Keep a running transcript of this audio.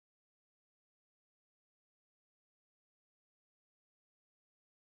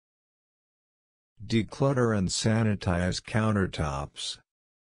Declutter and sanitize countertops.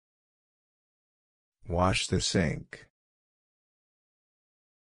 Wash the sink.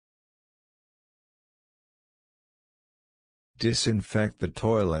 Disinfect the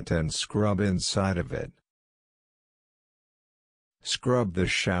toilet and scrub inside of it. Scrub the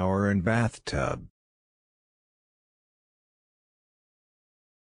shower and bathtub.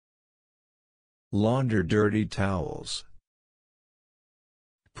 Launder dirty towels.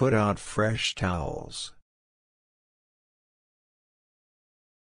 Put out fresh towels.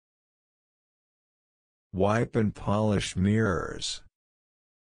 Wipe and polish mirrors.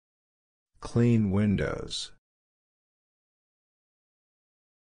 Clean windows.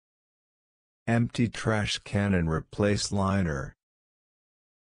 Empty trash can and replace liner.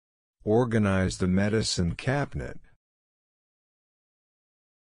 Organize the medicine cabinet.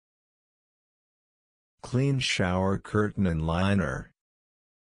 Clean shower curtain and liner.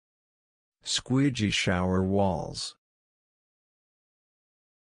 Squeegee shower walls.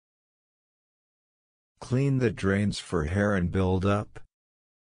 Clean the drains for hair and buildup.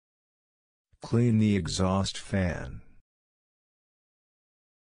 Clean the exhaust fan.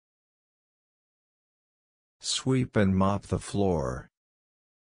 Sweep and mop the floor.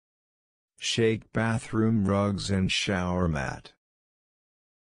 Shake bathroom rugs and shower mat.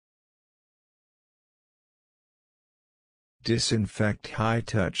 Disinfect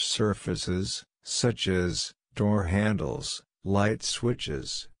high-touch surfaces, such as door handles, light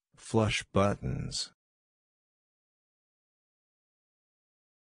switches, flush buttons.